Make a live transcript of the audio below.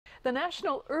The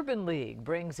National Urban League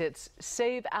brings its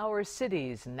Save Our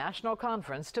Cities national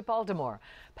conference to Baltimore.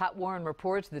 Pat Warren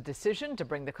reports the decision to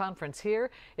bring the conference here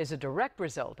is a direct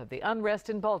result of the unrest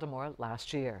in Baltimore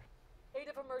last year.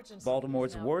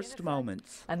 Baltimore's worst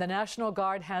moments. And the National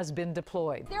Guard has been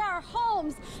deployed. There are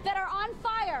homes that are on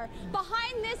fire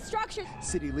behind this structure.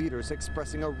 City leaders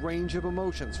expressing a range of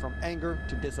emotions from anger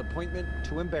to disappointment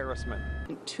to embarrassment.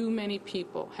 Too many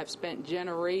people have spent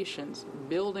generations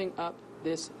building up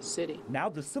this city. Now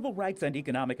the Civil Rights and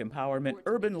Economic Empowerment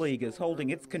Urban League is holding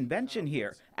its convention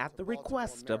here at the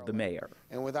request of the mayor.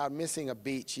 And without missing a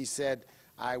beat, she said,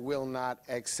 "I will not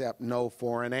accept no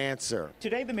for an answer."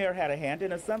 Today, the mayor had a hand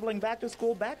in assembling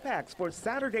back-to-school backpacks for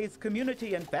Saturday's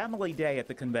Community and Family Day at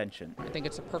the convention. I think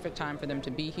it's a perfect time for them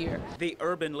to be here. The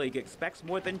Urban League expects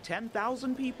more than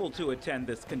 10,000 people to attend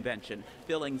this convention,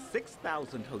 filling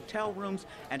 6,000 hotel rooms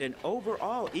and an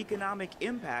overall economic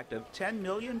impact of $10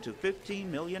 million to $15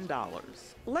 million.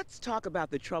 Let's talk about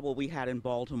the trouble we had in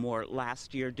Baltimore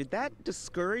last year. Did that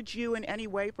discourage you in any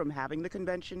way from having the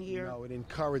convention here? No, it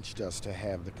encouraged us to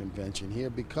have the convention here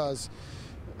because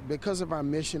of our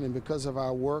mission and because of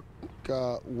our work.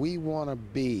 We want to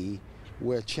be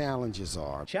where challenges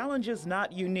are. Challenges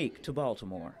not unique to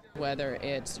Baltimore. Whether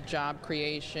it's job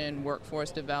creation,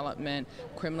 workforce development,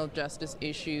 criminal justice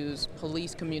issues,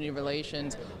 police community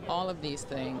relations, all of these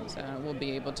things we'll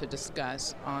be able to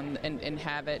discuss and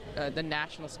have it the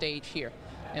national stage here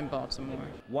in Baltimore.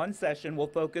 One session will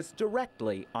focus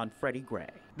directly on Freddie Gray.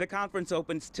 The conference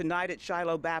opens tonight at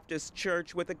Shiloh Baptist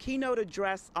Church with a keynote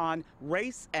address on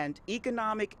race and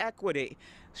economic equity.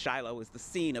 Shiloh is the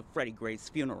scene of Freddie Gray's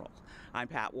funeral. I'm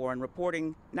Pat Warren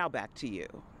reporting. Now back to you.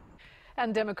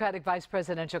 And Democratic vice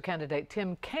presidential candidate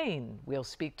Tim Kaine will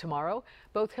speak tomorrow.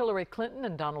 Both Hillary Clinton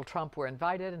and Donald Trump were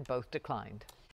invited and both declined.